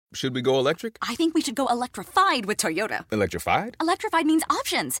Should we go electric? I think we should go electrified with Toyota. Electrified? Electrified means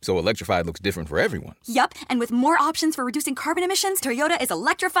options. So electrified looks different for everyone. Yup, and with more options for reducing carbon emissions, Toyota is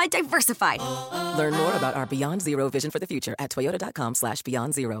electrified diversified. Learn more about our Beyond Zero vision for the future at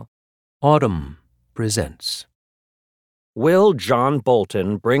toyota.com/Beyond Zero. Autumn presents. Will John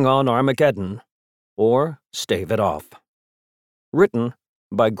Bolton bring on Armageddon or stave it off? Written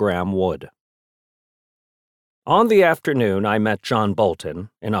by Graeme Wood. On the afternoon I met John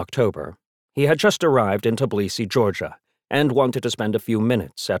Bolton, in October, he had just arrived in Tbilisi, Georgia, and wanted to spend a few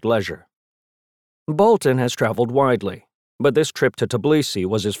minutes at leisure. Bolton has traveled widely, but this trip to Tbilisi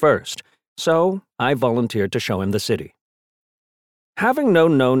was his first, so I volunteered to show him the city. Having no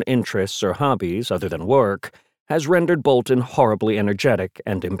known interests or hobbies other than work has rendered Bolton horribly energetic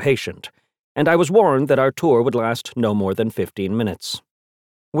and impatient, and I was warned that our tour would last no more than 15 minutes.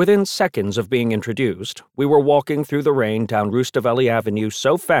 Within seconds of being introduced, we were walking through the rain down Rustaveli Avenue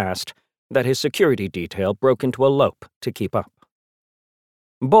so fast that his security detail broke into a lope to keep up.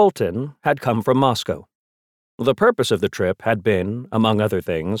 Bolton had come from Moscow. The purpose of the trip had been, among other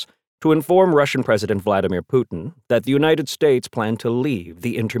things, to inform Russian President Vladimir Putin that the United States planned to leave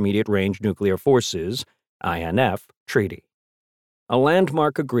the Intermediate Range Nuclear Forces, INF, Treaty, a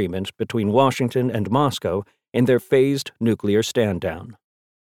landmark agreement between Washington and Moscow in their phased nuclear stand-down.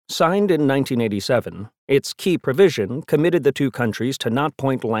 Signed in 1987, its key provision committed the two countries to not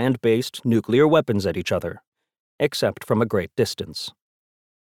point land-based nuclear weapons at each other, except from a great distance.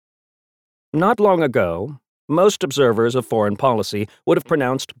 Not long ago, most observers of foreign policy would have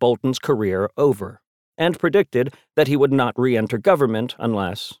pronounced Bolton's career over, and predicted that he would not re-enter government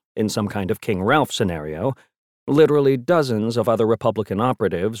unless, in some kind of King Ralph scenario, literally dozens of other Republican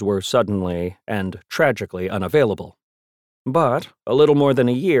operatives were suddenly and tragically unavailable. But, a little more than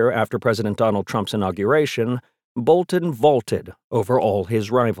a year after President Donald Trump's inauguration, Bolton vaulted over all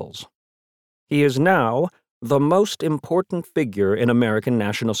his rivals. He is now the most important figure in American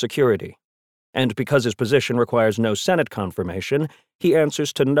national security, and because his position requires no Senate confirmation, he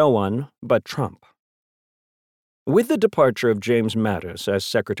answers to no one but Trump. With the departure of James Mattis as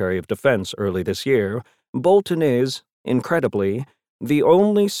Secretary of Defense early this year, Bolton is, incredibly, the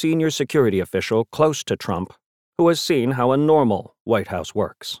only senior security official close to Trump who has seen how a normal White House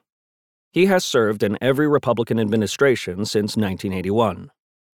works. He has served in every Republican administration since 1981.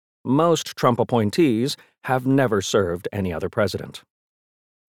 Most Trump appointees have never served any other president.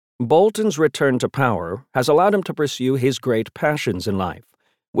 Bolton's return to power has allowed him to pursue his great passions in life,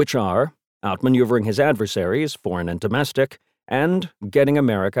 which are outmaneuvering his adversaries, foreign and domestic, and getting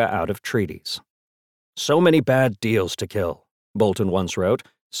America out of treaties. "So many bad deals to kill," Bolton once wrote,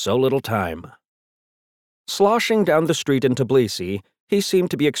 "so little time." Sloshing down the street in Tbilisi, he seemed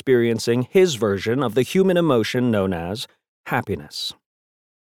to be experiencing his version of the human emotion known as happiness.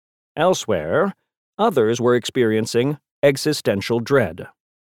 Elsewhere, others were experiencing existential dread.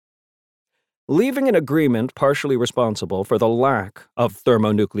 Leaving an agreement partially responsible for the lack of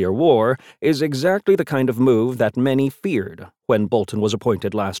thermonuclear war is exactly the kind of move that many feared when Bolton was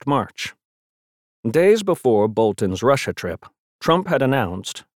appointed last March. Days before Bolton's Russia trip, Trump had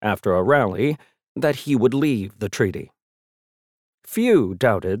announced, after a rally, that he would leave the treaty. Few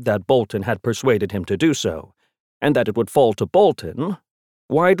doubted that Bolton had persuaded him to do so, and that it would fall to Bolton,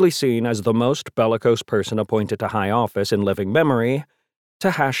 widely seen as the most bellicose person appointed to high office in living memory,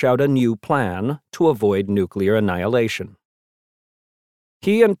 to hash out a new plan to avoid nuclear annihilation.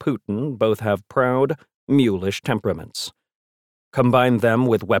 He and Putin both have proud, mulish temperaments. Combine them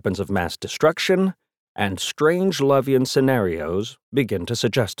with weapons of mass destruction, and strange Lovian scenarios begin to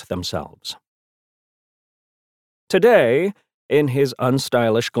suggest themselves. Today, in his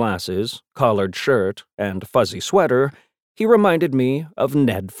unstylish glasses, collared shirt, and fuzzy sweater, he reminded me of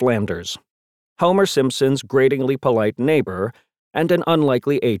Ned Flanders, Homer Simpson's gratingly polite neighbor and an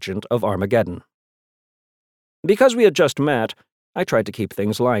unlikely agent of Armageddon. Because we had just met, I tried to keep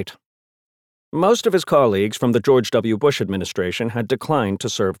things light. Most of his colleagues from the George W. Bush administration had declined to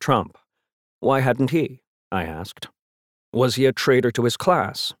serve Trump. Why hadn't he? I asked. Was he a traitor to his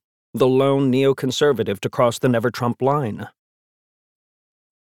class? The lone neoconservative to cross the never-Trump line?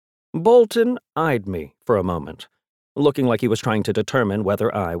 Bolton eyed me for a moment, looking like he was trying to determine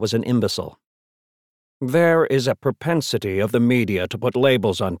whether I was an imbecile. There is a propensity of the media to put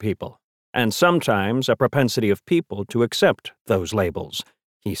labels on people, and sometimes a propensity of people to accept those labels,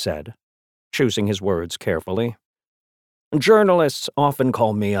 he said, choosing his words carefully. Journalists often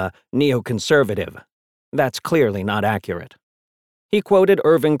call me a neoconservative. That's clearly not accurate. He quoted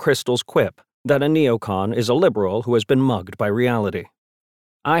Irving Kristol's quip that a neocon is a liberal who has been mugged by reality.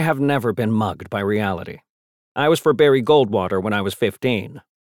 I have never been mugged by reality. I was for Barry Goldwater when I was 15.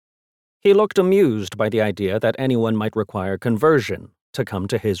 He looked amused by the idea that anyone might require conversion to come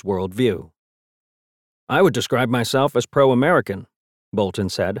to his worldview. "I would describe myself as pro-American," Bolton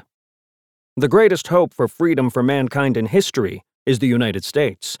said. "The greatest hope for freedom for mankind in history is the United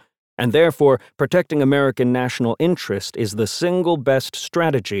States, and therefore protecting American national interest is the single best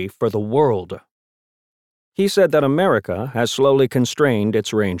strategy for the world." He said that America has slowly constrained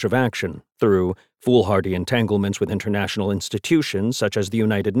its range of action through foolhardy entanglements with international institutions such as the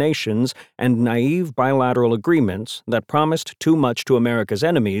United Nations and naive bilateral agreements that promised too much to America's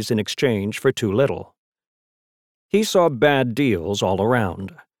enemies in exchange for too little. He saw bad deals all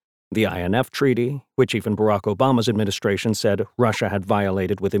around. The INF Treaty, which even Barack Obama's administration said Russia had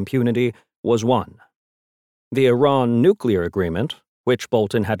violated with impunity, was one. The Iran nuclear agreement, which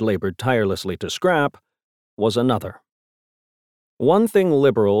Bolton had labored tirelessly to scrap, was another. One thing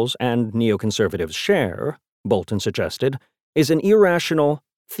liberals and neoconservatives share, Bolton suggested, is an irrational,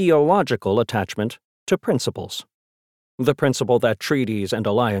 theological attachment to principles. The principle that treaties and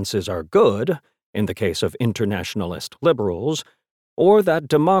alliances are good, in the case of internationalist liberals, or that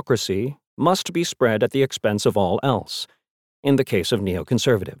democracy must be spread at the expense of all else, in the case of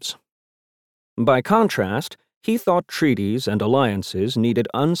neoconservatives. By contrast, he thought treaties and alliances needed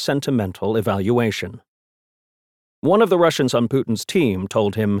unsentimental evaluation. One of the Russians on Putin's team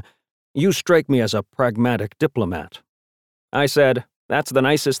told him, "You strike me as a pragmatic diplomat." I said, "That's the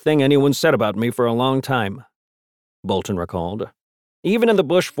nicest thing anyone said about me for a long time," Bolton recalled. "Even in the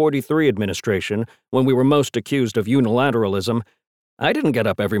Bush 43 administration, when we were most accused of unilateralism, I didn't get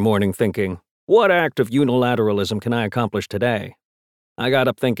up every morning thinking, what act of unilateralism can I accomplish today? I got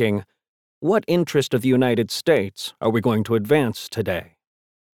up thinking, what interest of the United States are we going to advance today?"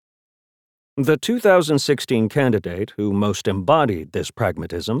 The 2016 candidate who most embodied this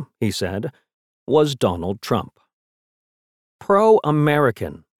pragmatism, he said, was Donald Trump.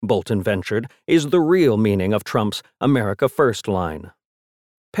 Pro-American, Bolton ventured, is the real meaning of Trump's America First line.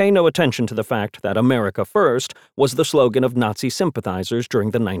 Pay no attention to the fact that America First was the slogan of Nazi sympathizers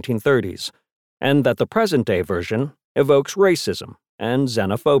during the 1930s, and that the present-day version evokes racism and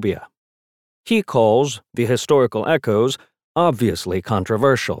xenophobia. He calls the historical echoes obviously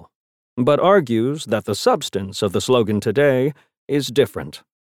controversial, but argues that the substance of the slogan today is different.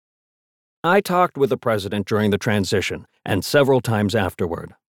 "I talked with the president during the transition, and several times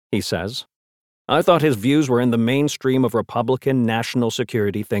afterward," he says. "I thought his views were in the mainstream of Republican national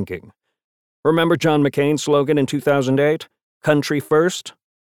security thinking. Remember John McCain's slogan in 2008? Country first?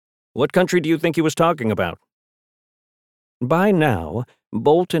 What country do you think he was talking about?" By now,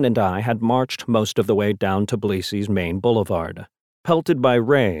 Bolton and I had marched most of the way down Tbilisi's main boulevard, pelted by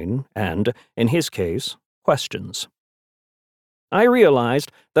rain and, in his case, questions. I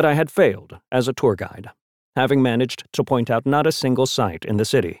realized that I had failed as a tour guide, having managed to point out not a single sight in the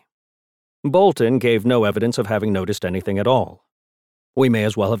city. Bolton gave no evidence of having noticed anything at all. We may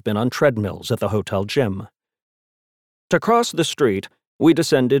as well have been on treadmills at the hotel gym. To cross the street, we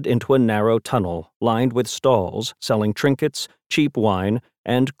descended into a narrow tunnel lined with stalls selling trinkets, cheap wine,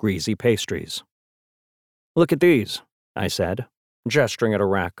 and greasy pastries. "Look at these," I said, gesturing at a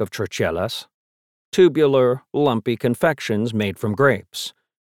rack of churchelas. Tubular, lumpy confections made from grapes.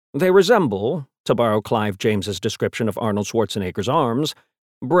 They resemble, to borrow Clive James's description of Arnold Schwarzenegger's arms,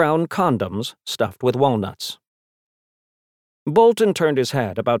 brown condoms stuffed with walnuts. Bolton turned his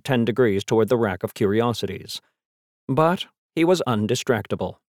head about 10 degrees toward the rack of curiosities. But he was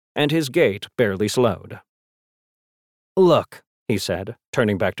undistractable, and his gait barely slowed. "Look," he said,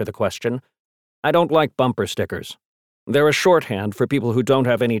 turning back to the question, "I don't like bumper stickers. They're a shorthand for people who don't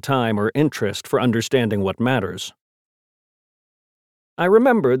have any time or interest for understanding what matters." I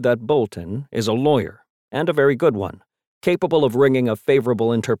remembered that Bolton is a lawyer, and a very good one, capable of wringing a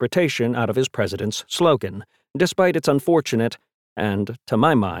favorable interpretation out of his president's slogan, despite its unfortunate and, to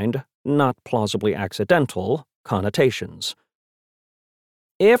my mind, not plausibly accidental connotations.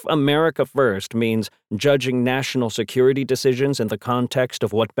 If America First means judging national security decisions in the context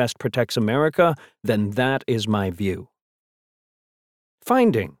of what best protects America, then that is my view.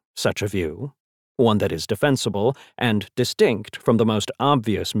 Finding such a view, one that is defensible and distinct from the most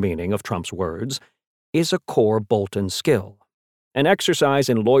obvious meaning of Trump's words, is a core Bolton skill, an exercise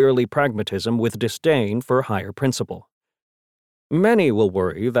in lawyerly pragmatism with disdain for higher principle. Many will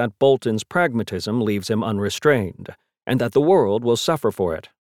worry that Bolton's pragmatism leaves him unrestrained, and that the world will suffer for it.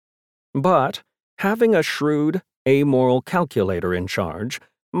 But having a shrewd, amoral calculator in charge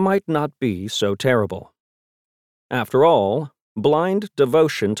might not be so terrible. After all, blind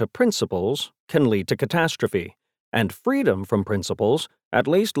devotion to principles can lead to catastrophe, and freedom from principles at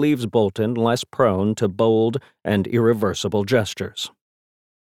least leaves Bolton less prone to bold and irreversible gestures.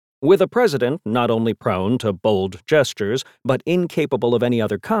 With a president not only prone to bold gestures, but incapable of any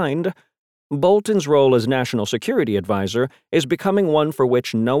other kind, Bolton's role as National Security Advisor is becoming one for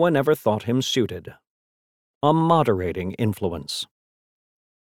which no one ever thought him suited: a moderating influence.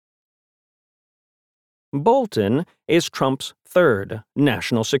 Bolton is Trump's third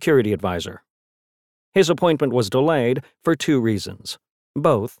National Security Advisor. His appointment was delayed for two reasons,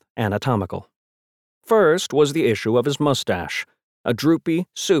 both anatomical. First was the issue of his mustache, a droopy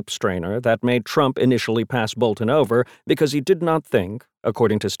soup strainer that made Trump initially pass Bolton over because he did not think,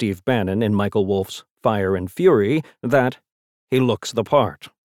 according to Steve Bannon in Michael Wolff's Fire and Fury, that he looks the part.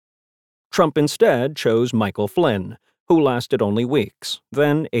 Trump instead chose Michael Flynn, who lasted only weeks,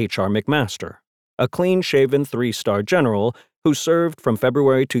 then H.R. McMaster, a clean-shaven three-star general who served from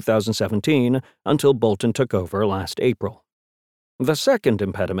February 2017 until Bolton took over last April. The second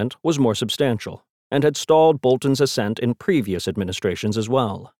impediment was more substantial and had stalled Bolton's ascent in previous administrations as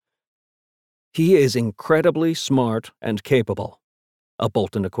well. "He is incredibly smart and capable," a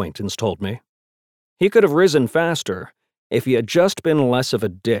Bolton acquaintance told me. "He could have risen faster if he had just been less of a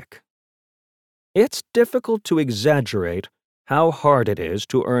dick." It's difficult to exaggerate how hard it is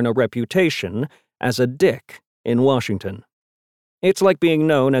to earn a reputation as a dick in Washington. It's like being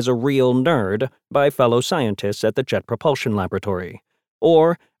known as a real nerd by fellow scientists at the Jet Propulsion Laboratory,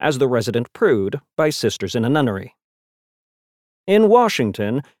 or as the resident prude by sisters in a nunnery. In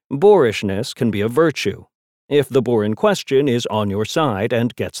Washington, boorishness can be a virtue, if the boor in question is on your side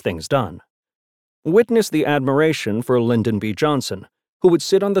and gets things done. Witness the admiration for Lyndon B. Johnson, who would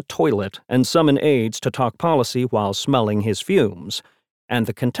sit on the toilet and summon aides to talk policy while smelling his fumes, and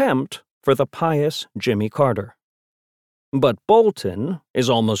the contempt for the pious Jimmy Carter. But Bolton is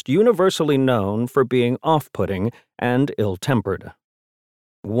almost universally known for being off-putting and ill-tempered.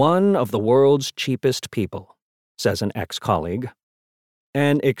 "One of the world's cheapest people," says an ex-colleague.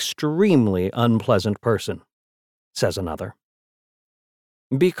 "An extremely unpleasant person," says another.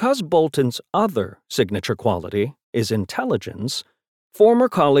 Because Bolton's other signature quality is intelligence, former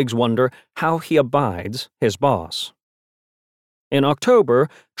colleagues wonder how he abides his boss. In October,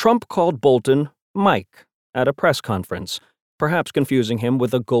 Trump called Bolton Mike at a press conference, perhaps confusing him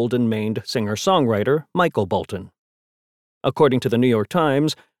with the golden-maned singer-songwriter Michael Bolton. According to the New York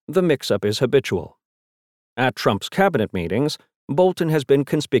Times, the mix-up is habitual. At Trump's cabinet meetings, Bolton has been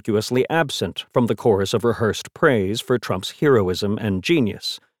conspicuously absent from the chorus of rehearsed praise for Trump's heroism and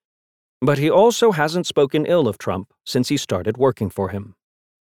genius. But he also hasn't spoken ill of Trump since he started working for him.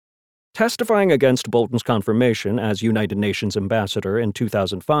 Testifying against Bolton's confirmation as United Nations ambassador in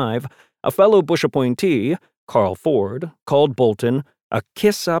 2005, a fellow Bush appointee, Carl Ford, called Bolton a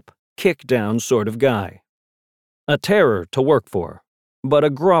kiss-up, kick-down sort of guy. A terror to work for, but a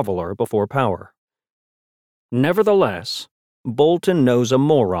groveler before power. Nevertheless, Bolton knows a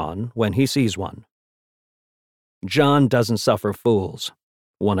moron when he sees one. "John doesn't suffer fools,"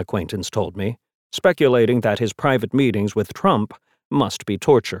 one acquaintance told me, speculating that his private meetings with Trump must be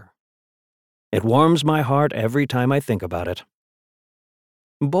torture. "It warms my heart every time I think about it."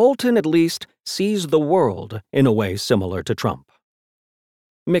 Bolton at least sees the world in a way similar to Trump.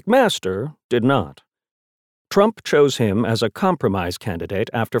 McMaster did not. Trump chose him as a compromise candidate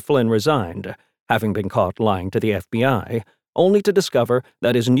after Flynn resigned, having been caught lying to the FBI, only to discover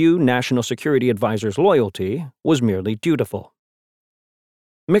that his new National Security Advisor's loyalty was merely dutiful.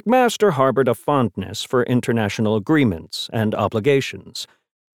 McMaster harbored a fondness for international agreements and obligations.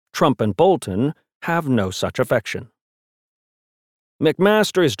 Trump and Bolton have no such affection.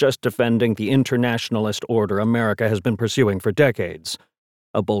 "McMaster is just defending the internationalist order America has been pursuing for decades,"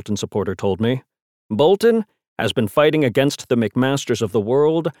 a Bolton supporter told me. "Bolton has been fighting against the McMasters of the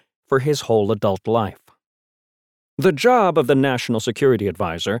world for his whole adult life." The job of the National Security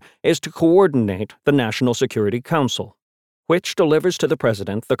Advisor is to coordinate the National Security Council, which delivers to the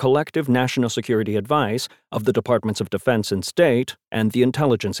President the collective national security advice of the Departments of Defense and State and the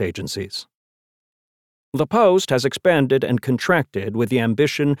intelligence agencies. The post has expanded and contracted with the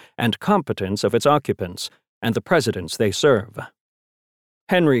ambition and competence of its occupants and the presidents they serve.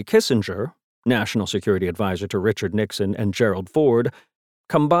 Henry Kissinger, National Security Advisor to Richard Nixon and Gerald Ford,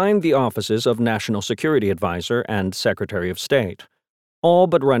 combined the offices of National Security Advisor and Secretary of State, all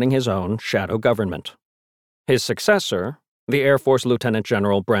but running his own shadow government. His successor, the Air Force Lieutenant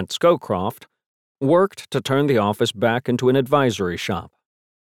General Brent Scowcroft, worked to turn the office back into an advisory shop.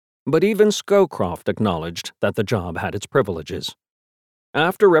 But even Scowcroft acknowledged that the job had its privileges.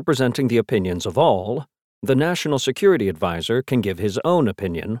 After representing the opinions of all, the National Security Advisor can give his own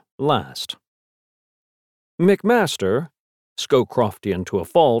opinion last. McMaster, Scowcroftian to a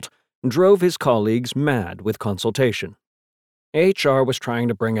fault, drove his colleagues mad with consultation. HR was trying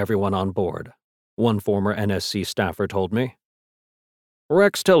to bring everyone on board, one former NSC staffer told me.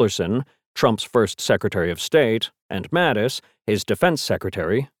 Rex Tillerson, Trump's first Secretary of State, and Mattis, his defense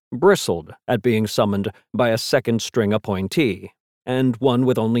secretary, bristled at being summoned by a second-string appointee, and one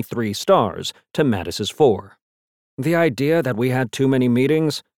with only 3 stars to Mattis's 4. The idea that we had too many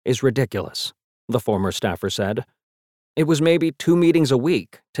meetings is ridiculous, the former staffer said. It was maybe 2 meetings a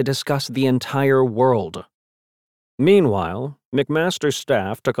week to discuss the entire world. Meanwhile, McMaster's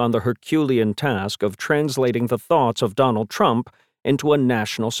staff took on the Herculean task of translating the thoughts of Donald Trump into a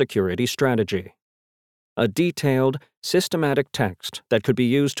national security strategy. A detailed, systematic text that could be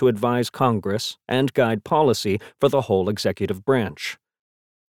used to advise Congress and guide policy for the whole executive branch.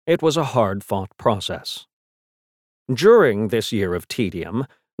 It was a hard-fought process. During this year of tedium,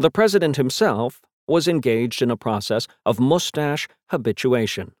 the president himself was engaged in a process of mustache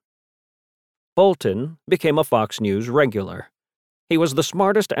habituation. Bolton became a Fox News regular. He was the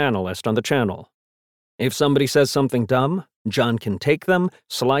smartest analyst on the channel. If somebody says something dumb, John can take them,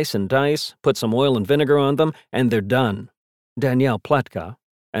 slice and dice, put some oil and vinegar on them, and they're done. Danielle Pletka,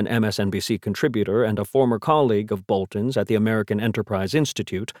 an MSNBC contributor and a former colleague of Bolton's at the American Enterprise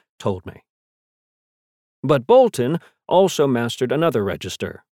Institute, told me. But Bolton also mastered another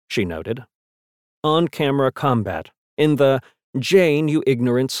register, she noted. On-camera combat, in the "Jane, you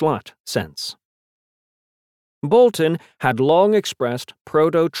ignorant slut" sense. Bolton had long expressed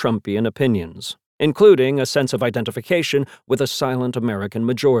proto-Trumpian opinions, including a sense of identification with a silent American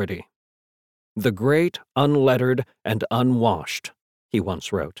majority. "The great, unlettered, and unwashed," he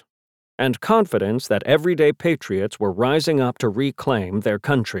once wrote, and confidence that everyday patriots were rising up to reclaim their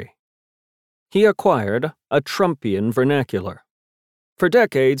country. He acquired a Trumpian vernacular. For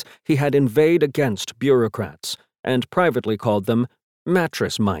decades, he had inveighed against bureaucrats and privately called them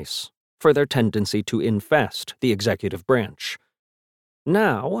mattress mice for their tendency to infest the executive branch.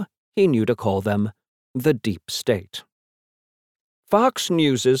 Now, he knew to call them the deep state. Fox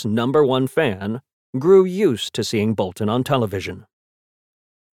News's #1 fan grew used to seeing Bolton on television.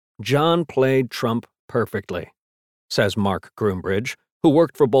 John played Trump perfectly, says Mark Groombridge, who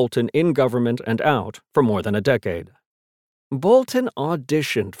worked for Bolton in government and out for more than a decade. Bolton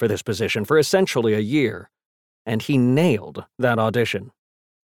auditioned for this position for essentially a year, and he nailed that audition.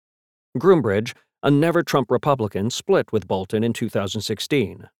 Groombridge, a never-Trump Republican, split with Bolton in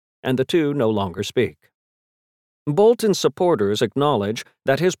 2016, and the two no longer speak. Bolton's supporters acknowledge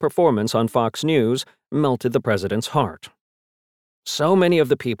that his performance on Fox News melted the president's heart. So many of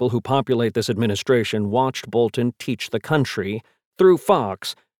the people who populate this administration watched Bolton teach the country, through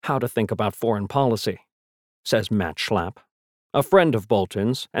Fox, how to think about foreign policy, says Matt Schlapp, a friend of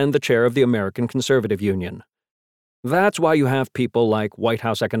Bolton's and the chair of the American Conservative Union. That's why you have people like White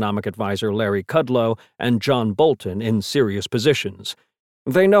House economic advisor Larry Kudlow and John Bolton in serious positions.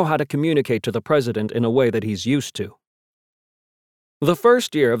 They know how to communicate to the president in a way that he's used to. The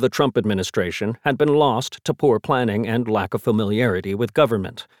first year of the Trump administration had been lost to poor planning and lack of familiarity with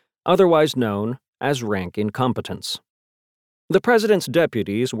government, otherwise known as rank incompetence. The president's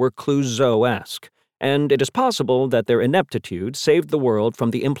deputies were Clouseau-esque, and it is possible that their ineptitude saved the world from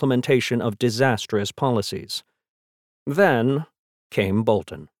the implementation of disastrous policies. Then came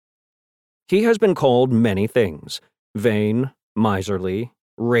Bolton. He has been called many things: vain, miserly,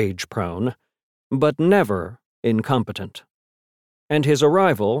 rage-prone, but never incompetent. And his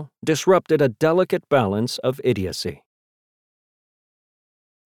arrival disrupted a delicate balance of idiocy.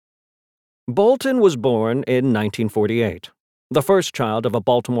 Bolton was born in 1948, the first child of a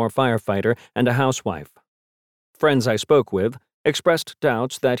Baltimore firefighter and a housewife. Friends I spoke with expressed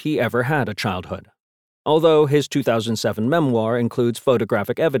doubts that he ever had a childhood, although his 2007 memoir includes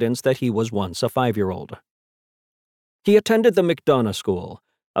photographic evidence that he was once a 5-year-old. He attended the McDonough School,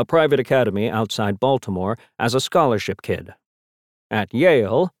 a private academy outside Baltimore, as a scholarship kid. At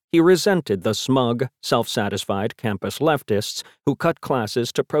Yale, he resented the smug, self-satisfied campus leftists who cut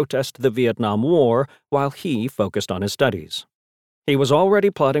classes to protest the Vietnam War while he focused on his studies. He was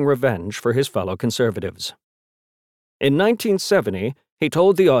already plotting revenge for his fellow conservatives. In 1970, he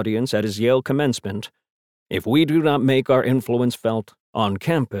told the audience at his Yale commencement, "If we do not make our influence felt on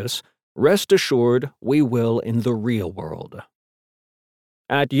campus, rest assured we will in the real world."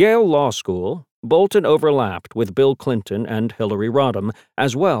 At Yale Law School, Bolton overlapped with Bill Clinton and Hillary Rodham,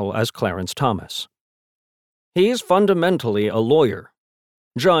 as well as Clarence Thomas. He's fundamentally a lawyer.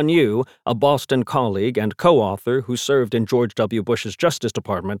 John Yoo, a Boston colleague and co-author who served in George W. Bush's Justice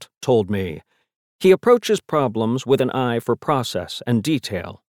Department, told me, he approaches problems with an eye for process and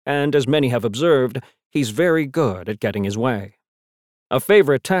detail, and as many have observed, he's very good at getting his way. A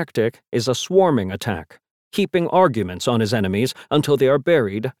favorite tactic is a swarming attack, heaping arguments on his enemies until they are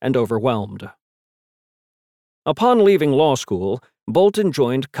buried and overwhelmed. Upon leaving law school, Bolton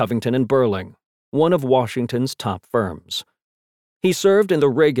joined Covington and Burling, one of Washington's top firms. He served in the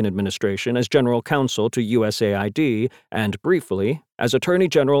Reagan administration as general counsel to USAID and, briefly, as Attorney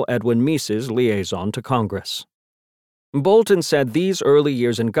General Edwin Meese's liaison to Congress. Bolton said these early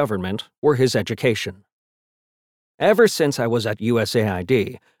years in government were his education. "Ever since I was at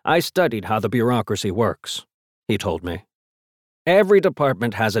USAID, I studied how the bureaucracy works," he told me. "Every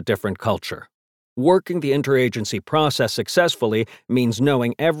department has a different culture. Working the interagency process successfully means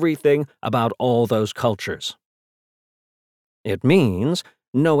knowing everything about all those cultures. It means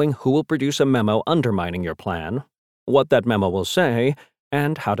knowing who will produce a memo undermining your plan, what that memo will say,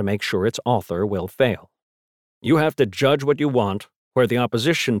 and how to make sure its author will fail. You have to judge what you want, where the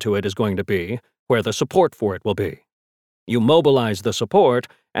opposition to it is going to be, where the support for it will be. You mobilize the support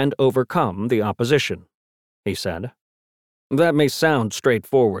and overcome the opposition," he said. That may sound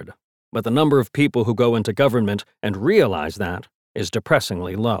straightforward, but the number of people who go into government and realize that is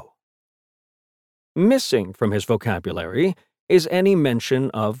depressingly low. Missing from his vocabulary is any mention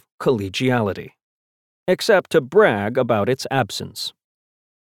of collegiality, except to brag about its absence.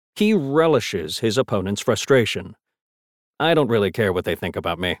 He relishes his opponent's frustration. "I don't really care what they think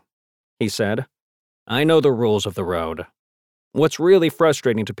about me," he said. "I know the rules of the road. What's really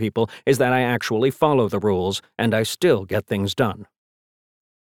frustrating to people is that I actually follow the rules and I still get things done."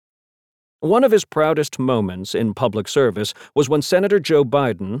 One of his proudest moments in public service was when Senator Joe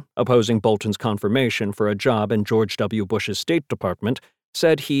Biden, opposing Bolton's confirmation for a job in George W. Bush's State Department,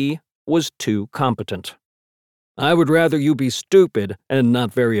 said he was too competent. "I would rather you be stupid and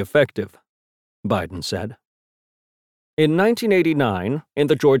not very effective," Biden said. In 1989, in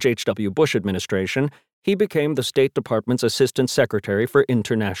the George H.W. Bush administration, he became the State Department's Assistant Secretary for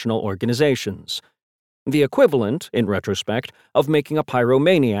International Organizations, the equivalent, in retrospect, of making a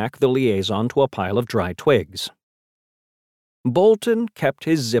pyromaniac the liaison to a pile of dry twigs. Bolton kept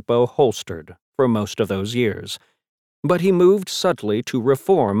his Zippo holstered for most of those years, but he moved subtly to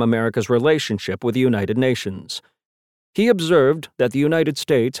reform America's relationship with the United Nations. He observed that the United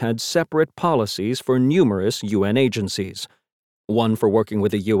States had separate policies for numerous UN agencies, one for working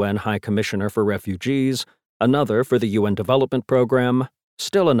with the UN High Commissioner for Refugees, another for the UN Development Program,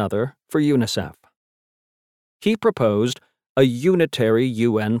 still another for UNICEF. He proposed a unitary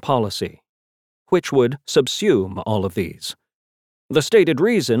UN policy, which would subsume all of these. The stated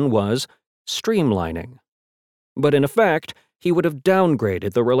reason was streamlining. But in effect, he would have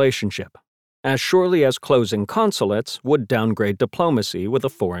downgraded the relationship, as surely as closing consulates would downgrade diplomacy with a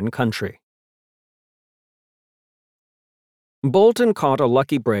foreign country. Bolton caught a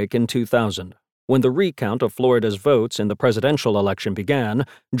lucky break in 2000. When the recount of Florida's votes in the presidential election began,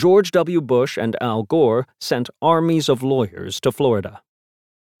 George W. Bush and Al Gore sent armies of lawyers to Florida.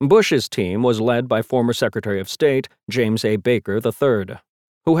 Bush's team was led by former Secretary of State James A. Baker III,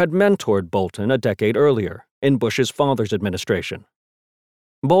 who had mentored Bolton a decade earlier in Bush's father's administration.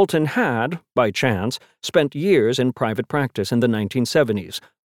 Bolton had, by chance, spent years in private practice in the 1970s,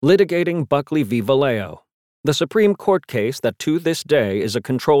 litigating Buckley v. Vallejo, the Supreme Court case that to this day is a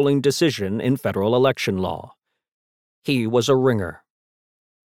controlling decision in federal election law. He was a ringer.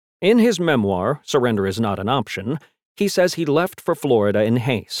 In his memoir, Surrender is Not an Option, he says he left for Florida in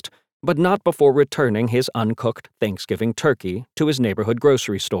haste, but not before returning his uncooked Thanksgiving turkey to his neighborhood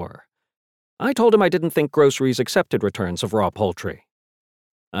grocery store. I told him I didn't think groceries accepted returns of raw poultry.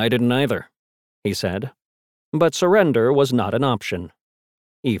 "I didn't either," he said. But surrender was not an option,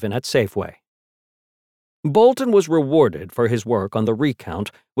 even at Safeway. Bolton was rewarded for his work on the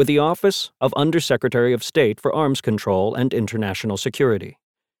recount with the office of Undersecretary of State for Arms Control and International Security.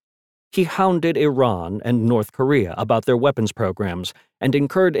 He hounded Iran and North Korea about their weapons programs and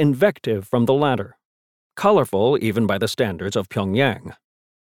incurred invective from the latter, colorful even by the standards of Pyongyang.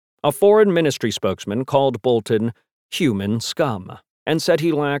 A foreign ministry spokesman called Bolton human scum and said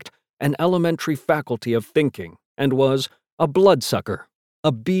he lacked an elementary faculty of thinking and was a bloodsucker,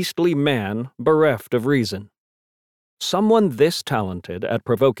 a beastly man bereft of reason. Someone this talented at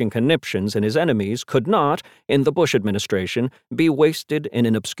provoking conniptions in his enemies could not, in the Bush administration, be wasted in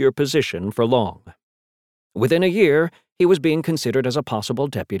an obscure position for long. Within a year, he was being considered as a possible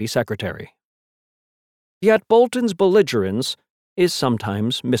deputy secretary. Yet Bolton's belligerence is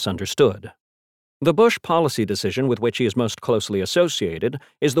sometimes misunderstood. The Bush policy decision with which he is most closely associated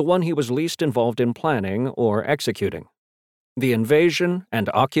is the one he was least involved in planning or executing: the invasion and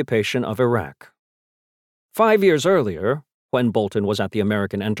occupation of Iraq. 5 years earlier, when Bolton was at the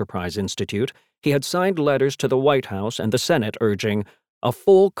American Enterprise Institute, he had signed letters to the White House and the Senate urging a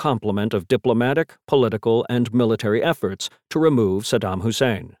full complement of diplomatic, political, and military efforts to remove Saddam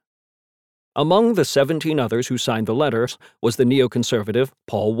Hussein. Among the 17 others who signed the letters was the neoconservative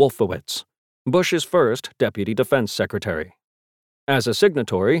Paul Wolfowitz, Bush's first Deputy Defense Secretary. As a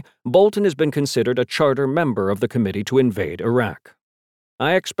signatory, Bolton has been considered a charter member of the committee to invade Iraq.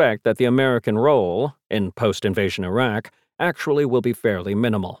 I expect that the American role in post-invasion Iraq actually will be fairly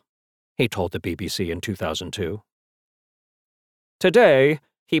minimal, he told the BBC in 2002. Today,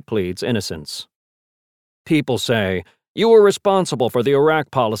 he pleads innocence. People say, "You were responsible for the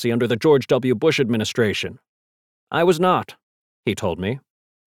Iraq policy under the George W. Bush administration." I was not, he told me.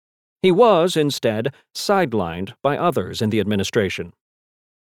 He was, instead, sidelined by others in the administration.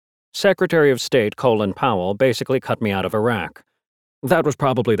 Secretary of State Colin Powell basically cut me out of Iraq. That was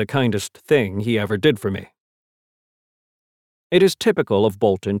probably the kindest thing he ever did for me. It is typical of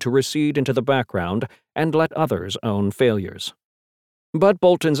Bolton to recede into the background and let others own failures. But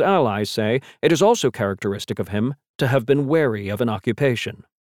Bolton's allies say it is also characteristic of him to have been wary of an occupation.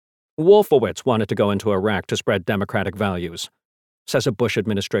 Wolfowitz wanted to go into Iraq to spread democratic values, says a Bush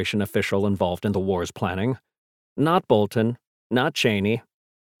administration official involved in the war's planning. Not Bolton, not Cheney.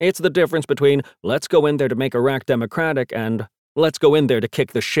 It's the difference between let's go in there to make Iraq democratic and let's go in there to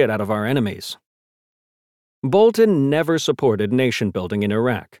kick the shit out of our enemies. Bolton never supported nation-building in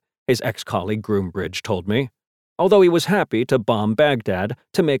Iraq, his ex-colleague Groombridge told me, although he was happy to bomb Baghdad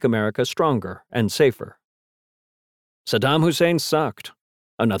to make America stronger and safer. Saddam Hussein sucked,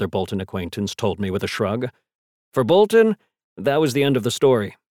 another Bolton acquaintance told me with a shrug. For Bolton, that was the end of the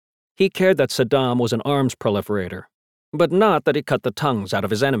story. He cared that Saddam was an arms proliferator, but not that he cut the tongues out of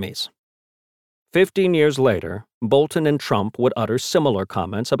his enemies. 15 years later, Bolton and Trump would utter similar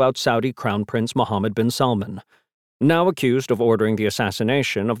comments about Saudi Crown Prince Mohammed bin Salman, now accused of ordering the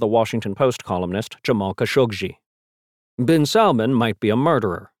assassination of the Washington Post columnist Jamal Khashoggi. Bin Salman might be a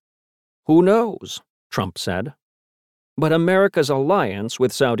murderer. Who knows, Trump said. But America's alliance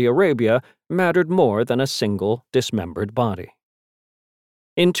with Saudi Arabia mattered more than a single dismembered body.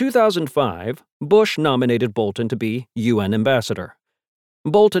 In 2005, Bush nominated Bolton to be UN ambassador.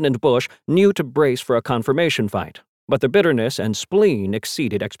 Bolton and Bush knew to brace for a confirmation fight, but the bitterness and spleen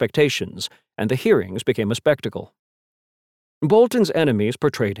exceeded expectations, and the hearings became a spectacle. Bolton's enemies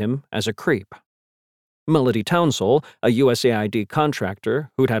portrayed him as a creep. Melody Townsell, a USAID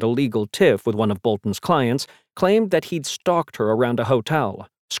contractor who'd had a legal tiff with one of Bolton's clients, claimed that he'd stalked her around a hotel,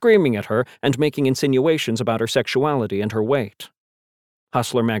 screaming at her and making insinuations about her sexuality and her weight.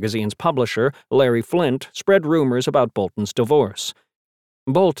 Hustler magazine's publisher, Larry Flint, spread rumors about Bolton's divorce.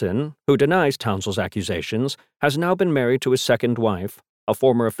 Bolton, who denies Townsell's accusations, has now been married to his second wife, a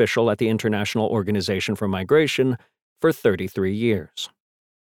former official at the International Organization for Migration, for 33 years.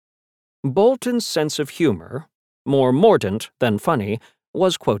 Bolton's sense of humor, more mordant than funny,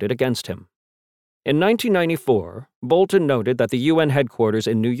 was quoted against him. In 1994, Bolton noted that the UN headquarters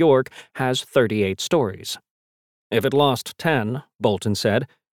in New York has 38 stories. If it lost 10, Bolton said,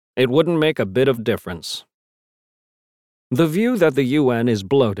 it wouldn't make a bit of difference. The view that the UN is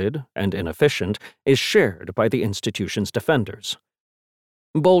bloated and inefficient is shared by the institution's defenders.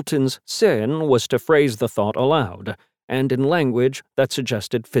 Bolton's sin was to phrase the thought aloud, and in language that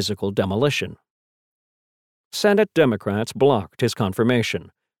suggested physical demolition. Senate Democrats blocked his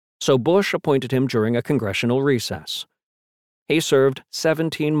confirmation, so Bush appointed him during a congressional recess. He served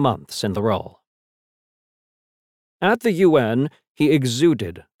 17 months in the role. At the UN, he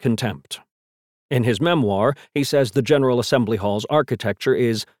exuded contempt. In his memoir, he says the General Assembly Hall's architecture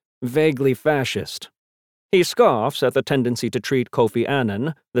is vaguely fascist. He scoffs at the tendency to treat Kofi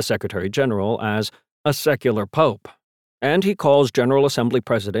Annan, the Secretary General, as a secular pope, and he calls General Assembly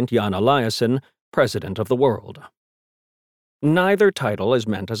President Jan Eliasson President of the World. Neither title is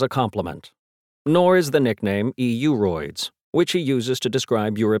meant as a compliment, nor is the nickname EU-roids, which he uses to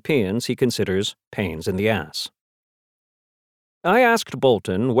describe Europeans he considers pains in the ass. I asked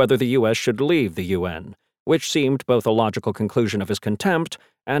Bolton whether the U.S. should leave the UN, which seemed both a logical conclusion of his contempt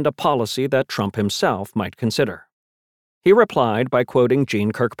and a policy that Trump himself might consider. He replied by quoting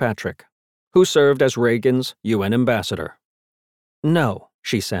Jeane Kirkpatrick, who served as Reagan's UN ambassador. "No,"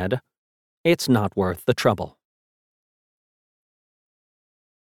 she said, "it's not worth the trouble."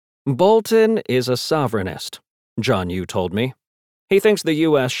 Bolton is a sovereignist, John Yoo told me. He thinks the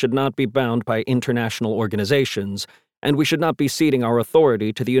U.S. should not be bound by international organizations, and we should not be ceding our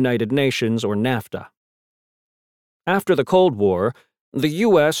authority to the United Nations or NAFTA. After the Cold War, the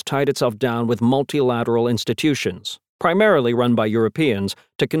U.S. tied itself down with multilateral institutions, primarily run by Europeans,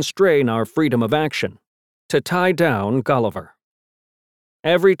 to constrain our freedom of action, to tie down Gulliver.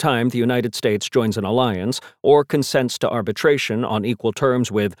 Every time the United States joins an alliance or consents to arbitration on equal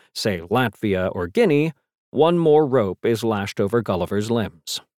terms with, say, Latvia or Guinea, one more rope is lashed over Gulliver's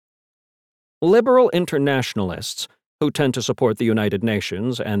limbs. Liberal internationalists, who tend to support the United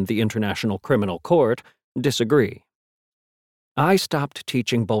Nations and the International Criminal Court, disagree. I stopped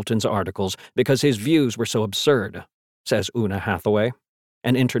teaching Bolton's articles because his views were so absurd, says Una Hathaway,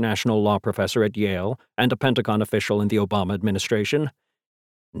 an international law professor at Yale and a Pentagon official in the Obama administration.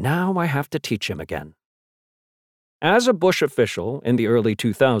 Now I have to teach him again. As a Bush official in the early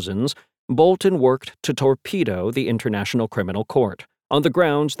 2000s, Bolton worked to torpedo the International Criminal Court on the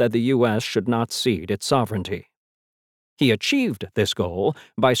grounds that the U.S. should not cede its sovereignty. He achieved this goal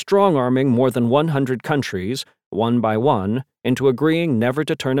by strong-arming more than 100 countries, one by one, into agreeing never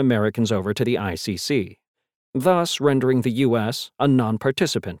to turn Americans over to the ICC, thus rendering the U.S. a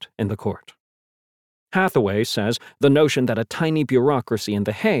non-participant in the court. Hathaway says the notion that a tiny bureaucracy in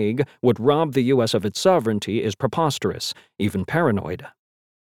The Hague would rob the U.S. of its sovereignty is preposterous, even paranoid.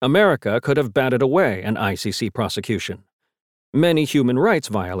 America could have batted away an ICC prosecution. Many human rights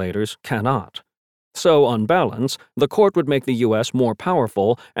violators cannot. So, on balance, the court would make the U.S. more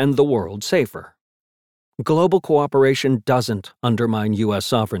powerful and the world safer. Global cooperation doesn't undermine U.S.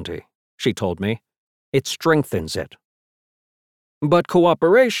 sovereignty, she told me. It strengthens it. But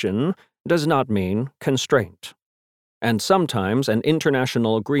cooperation does not mean constraint. And sometimes an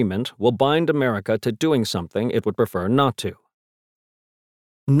international agreement will bind America to doing something it would prefer not to.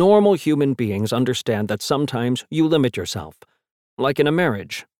 Normal human beings understand that sometimes you limit yourself, like in a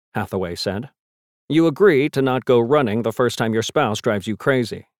marriage, Hathaway said. You agree to not go running the first time your spouse drives you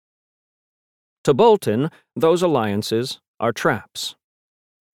crazy. To Bolton, those alliances are traps.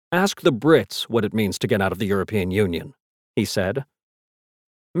 Ask the Brits what it means to get out of the European Union, he said.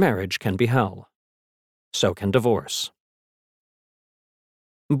 Marriage can be hell. So can divorce.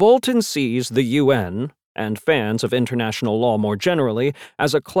 Bolton sees the UN, and fans of international law more generally,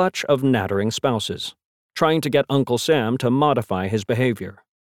 as a clutch of nattering spouses, trying to get Uncle Sam to modify his behavior.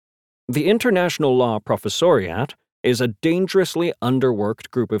 The International Law Professoriate is a dangerously underworked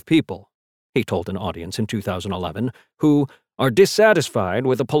group of people, he told an audience in 2011, who are dissatisfied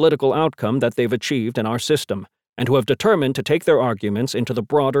with the political outcome that they've achieved in our system, and who have determined to take their arguments into the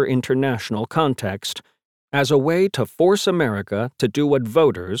broader international context as a way to force America to do what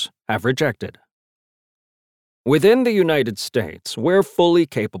voters have rejected. Within the United States, we're fully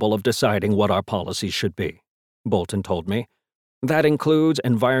capable of deciding what our policies should be, Bolton told me. That includes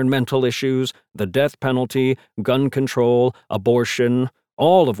environmental issues, the death penalty, gun control, abortion,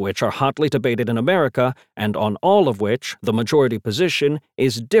 all of which are hotly debated in America, and on all of which the majority position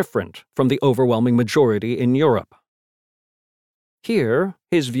is different from the overwhelming majority in Europe. Here,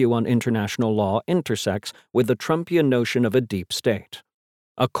 his view on international law intersects with the Trumpian notion of a deep state,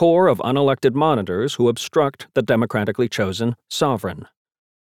 a core of unelected monitors who obstruct the democratically chosen sovereign.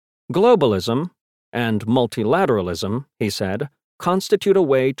 Globalism and multilateralism, he said, constitute a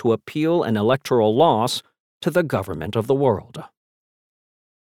way to appeal an electoral loss to the government of the world.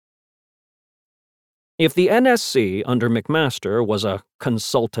 If the NSC under McMaster was a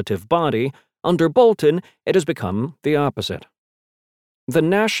consultative body, under Bolton it has become the opposite. The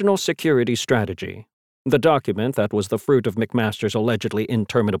National Security Strategy, the document that was the fruit of McMaster's allegedly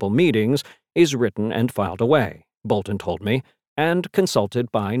interminable meetings, is written and filed away, Bolton told me, and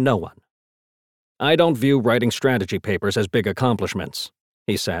consulted by no one. I don't view writing strategy papers as big accomplishments,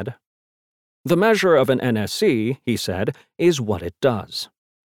 he said. The measure of an NSC, he said, is what it does.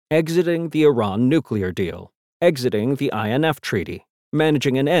 Exiting the Iran nuclear deal, exiting the INF Treaty,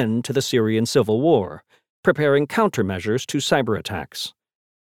 managing an end to the Syrian civil war, preparing countermeasures to cyber attacks.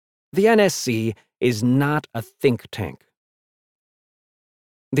 The NSC is not a think tank.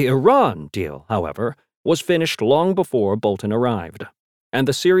 The Iran deal, however, was finished long before Bolton arrived, and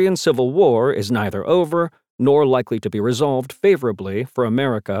the Syrian civil war is neither over nor likely to be resolved favorably for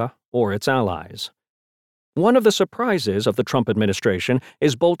America or its allies. One of the surprises of the Trump administration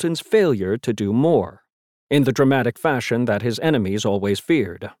is Bolton's failure to do more, in the dramatic fashion that his enemies always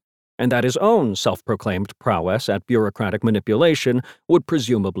feared, and that his own self-proclaimed prowess at bureaucratic manipulation would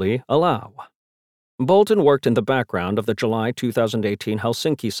presumably allow. Bolton worked in the background of the July 2018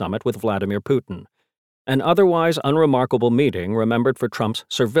 Helsinki summit with Vladimir Putin, an otherwise unremarkable meeting remembered for Trump's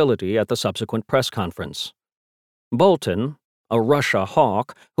servility at the subsequent press conference. Bolton, a Russia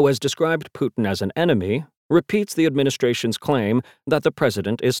hawk who has described Putin as an enemy, repeats the administration's claim that the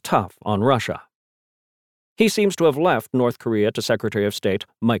president is tough on Russia. He seems to have left North Korea to Secretary of State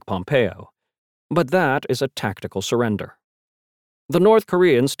Mike Pompeo, but that is a tactical surrender. The North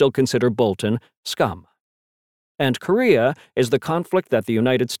Koreans still consider Bolton scum. and Korea is the conflict that the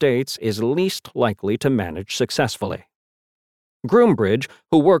United States is least likely to manage successfully. Groombridge,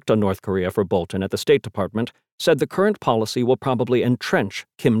 who worked on North Korea for Bolton at the State Department, said the current policy will probably entrench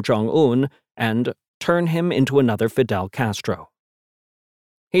Kim Jong-un and turn him into another Fidel Castro.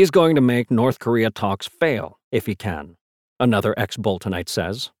 He's going to make North Korea talks fail, if he can, another ex-Boltonite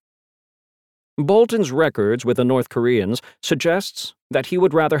says. Bolton's records with the North Koreans suggests that he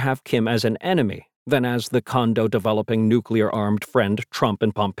would rather have Kim as an enemy than as the condo-developing nuclear-armed friend Trump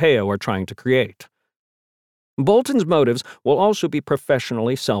and Pompeo are trying to create. Bolton's motives will also be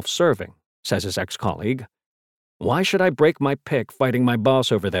professionally self-serving, says his ex-colleague. Why should I break my pick fighting my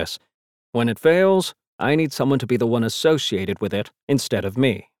boss over this? When it fails, I need someone to be the one associated with it instead of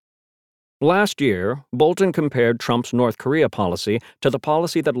me. Last year, Bolton compared Trump's North Korea policy to the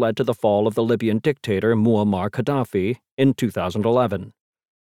policy that led to the fall of the Libyan dictator Muammar Gaddafi in 2011.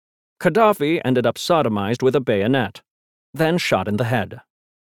 Gaddafi ended up sodomized with a bayonet, then shot in the head.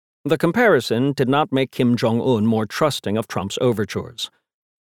 The comparison did not make Kim Jong-un more trusting of Trump's overtures.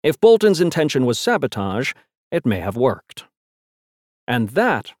 If Bolton's intention was sabotage, it may have worked. And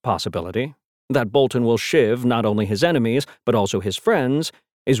that possibility, that Bolton will shiv not only his enemies but also his friends,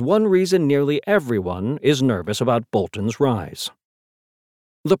 is one reason nearly everyone is nervous about Bolton's rise.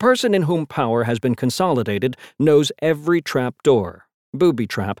 The person in whom power has been consolidated knows every trap door, booby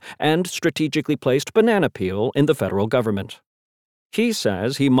trap, and strategically placed banana peel in the federal government. He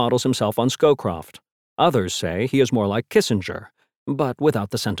says he models himself on Scowcroft. Others say he is more like Kissinger, but without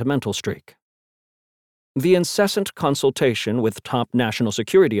the sentimental streak. The incessant consultation with top national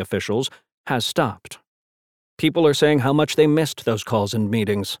security officials has stopped. People are saying how much they missed those calls and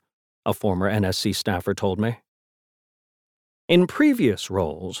meetings, a former NSC staffer told me. In previous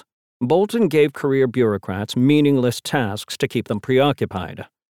roles, Bolton gave career bureaucrats meaningless tasks to keep them preoccupied.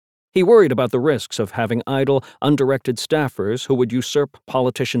 He worried about the risks of having idle, undirected staffers who would usurp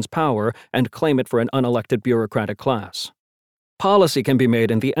politicians' power and claim it for an unelected bureaucratic class. Policy can be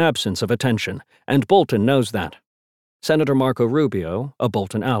made in the absence of attention, and Bolton knows that. Senator Marco Rubio, a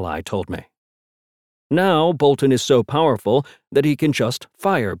Bolton ally, told me. Now Bolton is so powerful that he can just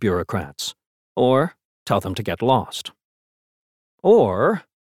fire bureaucrats, or tell them to get lost. Or,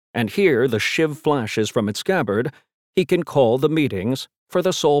 and here the shiv flashes from its scabbard, he can call the meetings for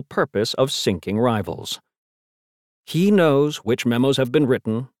the sole purpose of sinking rivals. He knows which memos have been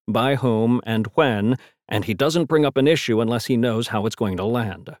written, by whom, and when, and he doesn't bring up an issue unless he knows how it's going to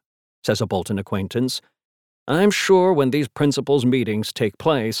land, says a Bolton acquaintance. I'm sure when these principals' meetings take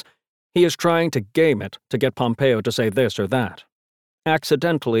place, he is trying to game it to get Pompeo to say this or that,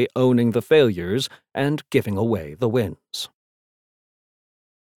 accidentally owning the failures and giving away the wins.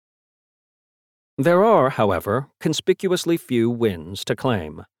 There are, however, conspicuously few wins to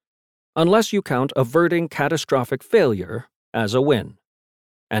claim, unless you count averting catastrophic failure as a win.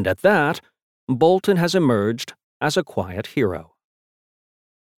 And at that, Bolton has emerged as a quiet hero.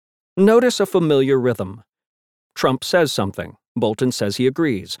 Notice a familiar rhythm. Trump says something, Bolton says he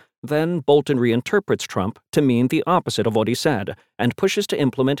agrees, then Bolton reinterprets Trump to mean the opposite of what he said and pushes to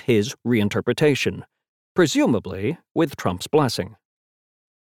implement his reinterpretation, presumably with Trump's blessing.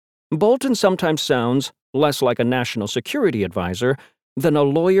 Bolton sometimes sounds less like a national security advisor than a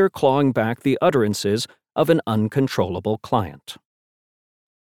lawyer clawing back the utterances of an uncontrollable client.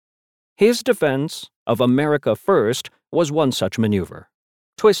 His defense of America First was one such maneuver,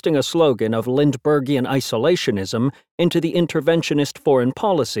 twisting a slogan of Lindberghian isolationism into the interventionist foreign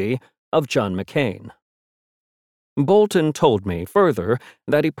policy of John McCain. Bolton told me, further,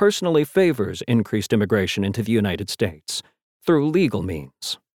 that he personally favors increased immigration into the United States through legal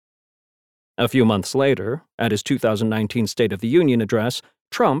means. A few months later, at his 2019 State of the Union address,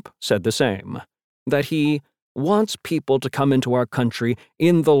 Trump said the same, that he wants people to come into our country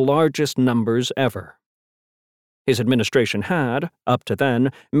in the largest numbers ever. His administration had, up to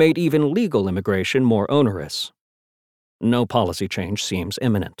then, made even legal immigration more onerous. No policy change seems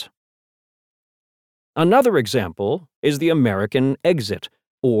imminent. Another example is the American exit,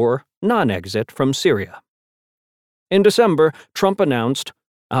 or non-exit, from Syria. In December, Trump announced,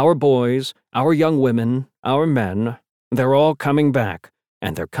 "Our boys, our young women, our men, they're all coming back,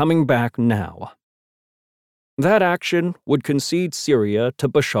 and they're coming back now." That action would concede Syria to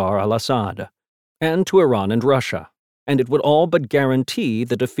Bashar al-Assad, and to Iran and Russia, and it would all but guarantee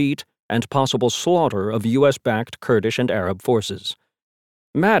the defeat and possible slaughter of U.S.-backed Kurdish and Arab forces.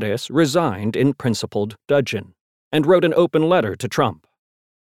 Mattis resigned in principled dudgeon, and wrote an open letter to Trump.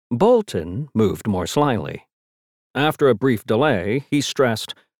 Bolton moved more slyly. After a brief delay, he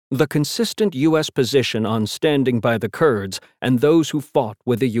stressed the consistent U.S. position on standing by the Kurds and those who fought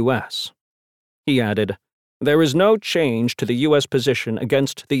with the U.S. He added, There is no change to the U.S. position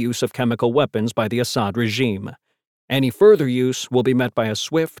against the use of chemical weapons by the Assad regime. Any further use will be met by a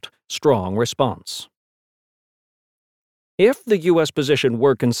swift, strong response. If the U.S. position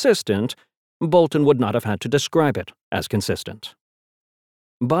were consistent, Bolton would not have had to describe it as consistent.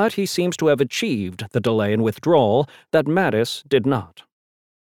 But he seems to have achieved the delay in withdrawal that Mattis did not.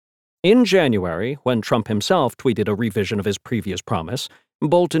 In January, when Trump himself tweeted a revision of his previous promise,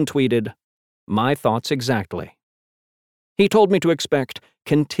 Bolton tweeted, "My thoughts exactly." He told me to expect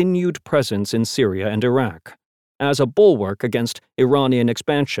continued presence in Syria and Iraq, as a bulwark against Iranian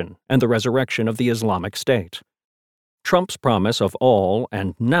expansion and the resurrection of the Islamic State. Trump's promise of all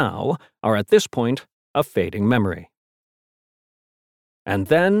and now are at this point a fading memory. And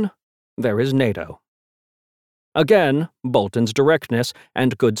then there is NATO. Again, Bolton's directness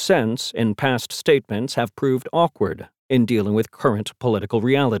and good sense in past statements have proved awkward in dealing with current political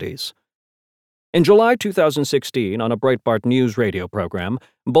realities. In July 2016, on a Breitbart News radio program,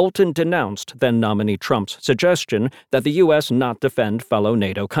 Bolton denounced then-nominee Trump's suggestion that the U.S. not defend fellow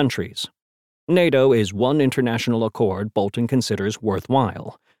NATO countries. NATO is one international accord Bolton considers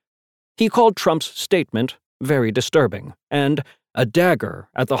worthwhile. He called Trump's statement very disturbing and a dagger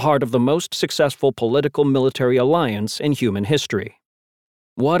at the heart of the most successful political-military alliance in human history.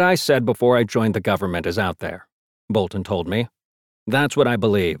 "What I said before I joined the government is out there," Bolton told me. "That's what I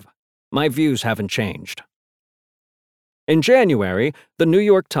believe. My views haven't changed." In January, the New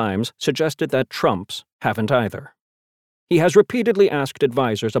York Times suggested that Trump's haven't either. He has repeatedly asked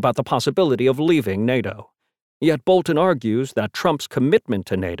advisers about the possibility of leaving NATO. Yet Bolton argues that Trump's commitment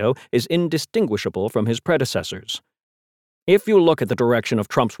to NATO is indistinguishable from his predecessors. If you look at the direction of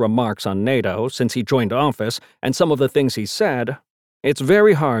Trump's remarks on NATO since he joined office and some of the things he said, it's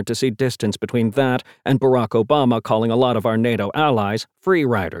very hard to see distance between that and Barack Obama calling a lot of our NATO allies free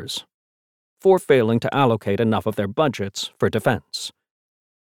riders for failing to allocate enough of their budgets for defense.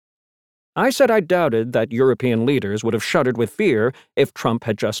 I said I doubted that European leaders would have shuddered with fear if Trump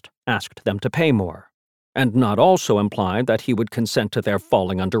had just asked them to pay more, and not also implied that he would consent to their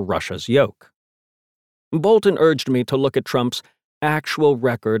falling under Russia's yoke. Bolton urged me to look at Trump's actual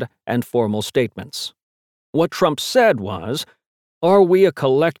record and formal statements. What Trump said was, "Are we a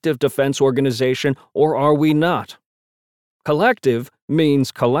collective defense organization or are we not?" Collective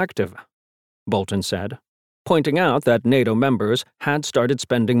means collective, Bolton said, pointing out that NATO members had started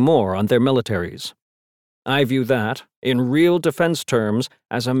spending more on their militaries. I view that, in real defense terms,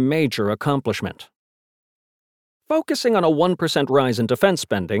 as a major accomplishment. Focusing on a 1% rise in defense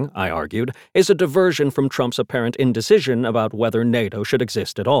spending, I argued, is a diversion from Trump's apparent indecision about whether NATO should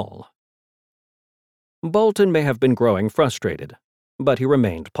exist at all. Bolton may have been growing frustrated, but he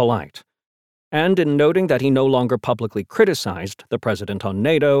remained polite. And in noting that he no longer publicly criticized the president on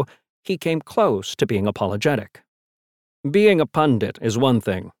NATO, he came close to being apologetic. "Being a pundit is one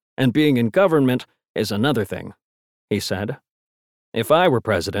thing, and being in government is another thing," he said. "If I were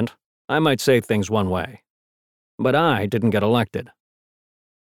president, I might say things one way. But I didn't get elected."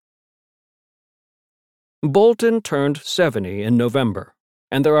 Bolton turned 70 in November,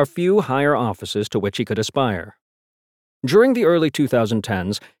 and there are few higher offices to which he could aspire. During the early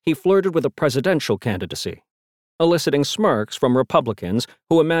 2010s, he flirted with a presidential candidacy, eliciting smirks from Republicans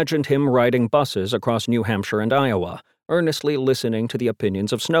who imagined him riding buses across New Hampshire and Iowa, earnestly listening to the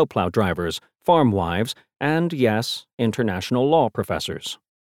opinions of snowplow drivers, farm wives, and, yes, international law professors.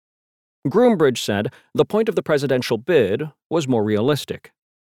 Groombridge said the point of the presidential bid was more realistic,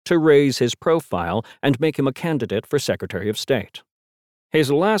 to raise his profile and make him a candidate for Secretary of State.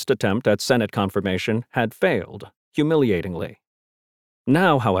 His last attempt at Senate confirmation had failed, humiliatingly.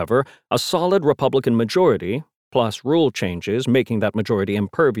 Now, however, a solid Republican majority, plus rule changes making that majority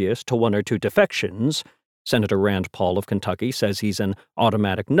impervious to one or two defections — Senator Rand Paul of Kentucky says he's an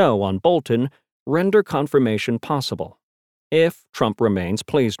automatic no on Bolton — render confirmation possible, if Trump remains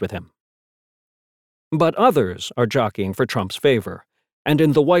pleased with him. But others are jockeying for Trump's favor, and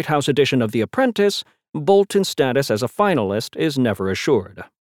in the White House edition of The Apprentice, Bolton's status as a finalist is never assured.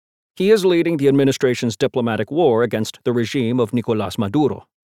 He is leading the administration's diplomatic war against the regime of Nicolás Maduro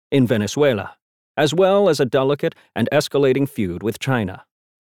in Venezuela, as well as a delicate and escalating feud with China.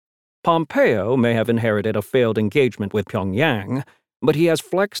 Pompeo may have inherited a failed engagement with Pyongyang, but he has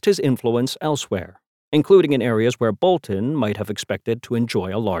flexed his influence elsewhere, including in areas where Bolton might have expected to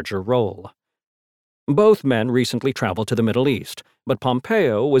enjoy a larger role. Both men recently traveled to the Middle East, but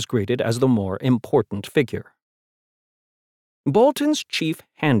Pompeo was greeted as the more important figure. Bolton's chief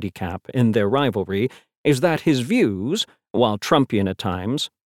handicap in their rivalry is that his views, while Trumpian at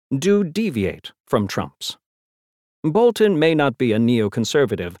times, do deviate from Trump's. Bolton may not be a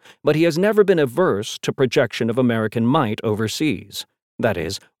neoconservative, but he has never been averse to projection of American might overseas, that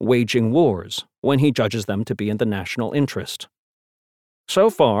is, waging wars, when he judges them to be in the national interest.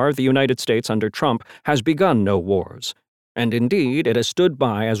 So far, the United States under Trump has begun no wars, and indeed it has stood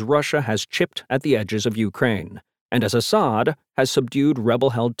by as Russia has chipped at the edges of Ukraine, and as Assad has subdued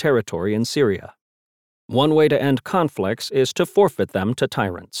rebel-held territory in Syria. One way to end conflicts is to forfeit them to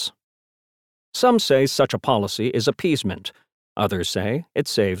tyrants. Some say such a policy is appeasement. Others say it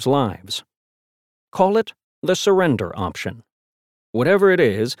saves lives. Call it the surrender option. Whatever it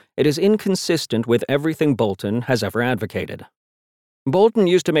is inconsistent with everything Bolton has ever advocated. Bolton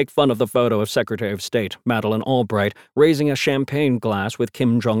used to make fun of the photo of Secretary of State Madeleine Albright raising a champagne glass with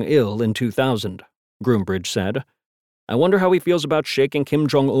Kim Jong-il in 2000, Groombridge said. I wonder how he feels about shaking Kim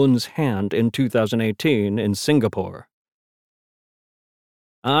Jong-un's hand in 2018 in Singapore.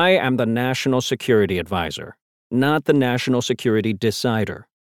 I am the National Security Advisor, not the National Security Decider,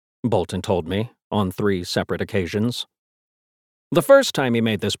 Bolton told me on 3 separate occasions. The first time he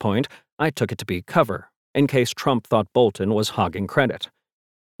made this point, I took it to be cover, in case Trump thought Bolton was hogging credit.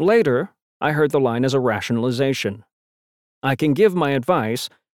 Later, I heard the line as a rationalization. I can give my advice,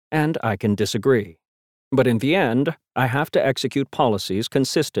 and I can disagree. But in the end, I have to execute policies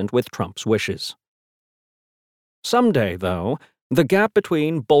consistent with Trump's wishes. Someday, though, the gap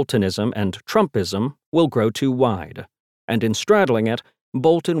between Boltonism and Trumpism will grow too wide, and in straddling it,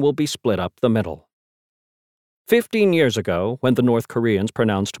 Bolton will be split up the middle. 15 years ago, when the North Koreans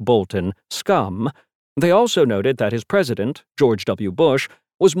pronounced Bolton scum, they also noted that his president, George W. Bush,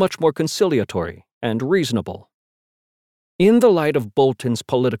 was much more conciliatory and reasonable. In the light of Bolton's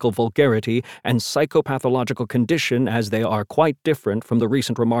political vulgarity and psychopathological condition, as they are quite different from the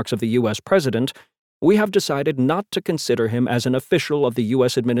recent remarks of the U.S. president, we have decided not to consider him as an official of the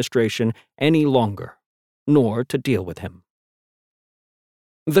U.S. administration any longer, nor to deal with him.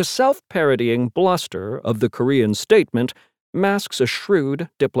 The self-parodying bluster of the Korean statement masks a shrewd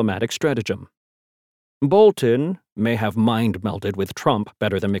diplomatic stratagem. Bolton may have mind-melded with Trump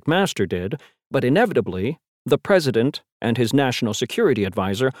better than McMaster did, but inevitably, the president and his national security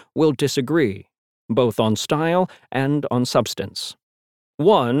advisor will disagree, both on style and on substance.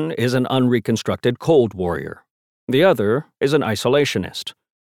 One is an unreconstructed Cold Warrior. The other is an isolationist.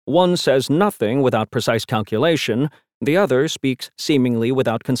 One says nothing without precise calculation, the other speaks seemingly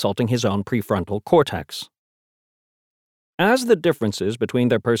without consulting his own prefrontal cortex. As the differences between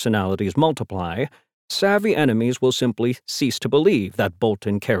their personalities multiply, savvy enemies will simply cease to believe that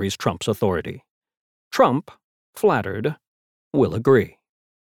Bolton carries Trump's authority. Trump, flattered, will agree.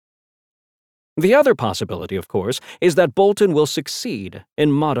 The other possibility, of course, is that Bolton will succeed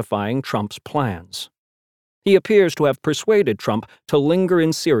in modifying Trump's plans. He appears to have persuaded Trump to linger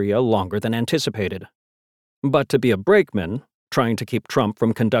in Syria longer than anticipated. But to be a brakeman, trying to keep Trump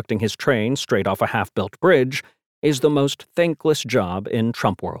from conducting his train straight off a half-built bridge, is the most thankless job in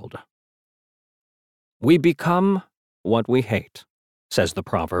Trump world. We become what we hate, says the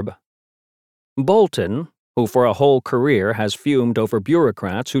proverb. Bolton, who for a whole career has fumed over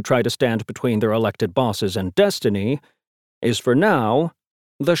bureaucrats who try to stand between their elected bosses and destiny, is for now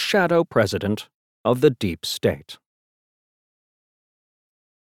the shadow president of the deep state.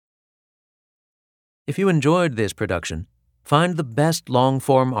 If you enjoyed this production, find the best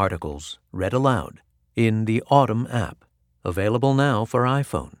long-form articles read aloud in the Autumn app, available now for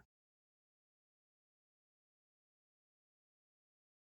iPhone.